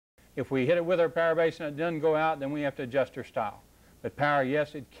If we hit it with our power base and it doesn't go out, then we have to adjust our style. But power,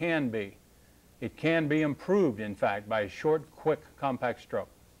 yes, it can be. It can be improved, in fact, by a short, quick, compact stroke.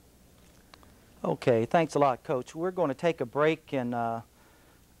 Okay, thanks a lot, Coach. We're going to take a break for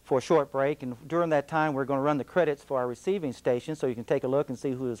a short break, and during that time we're going to run the credits for our receiving station so you can take a look and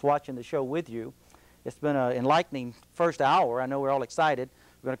see who is watching the show with you. It's been an enlightening first hour. I know we're all excited.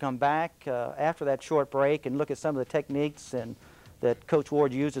 We're going to come back after that short break and look at some of the techniques that Coach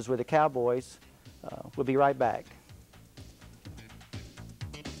Ward uses with the Cowboys. We'll be right back.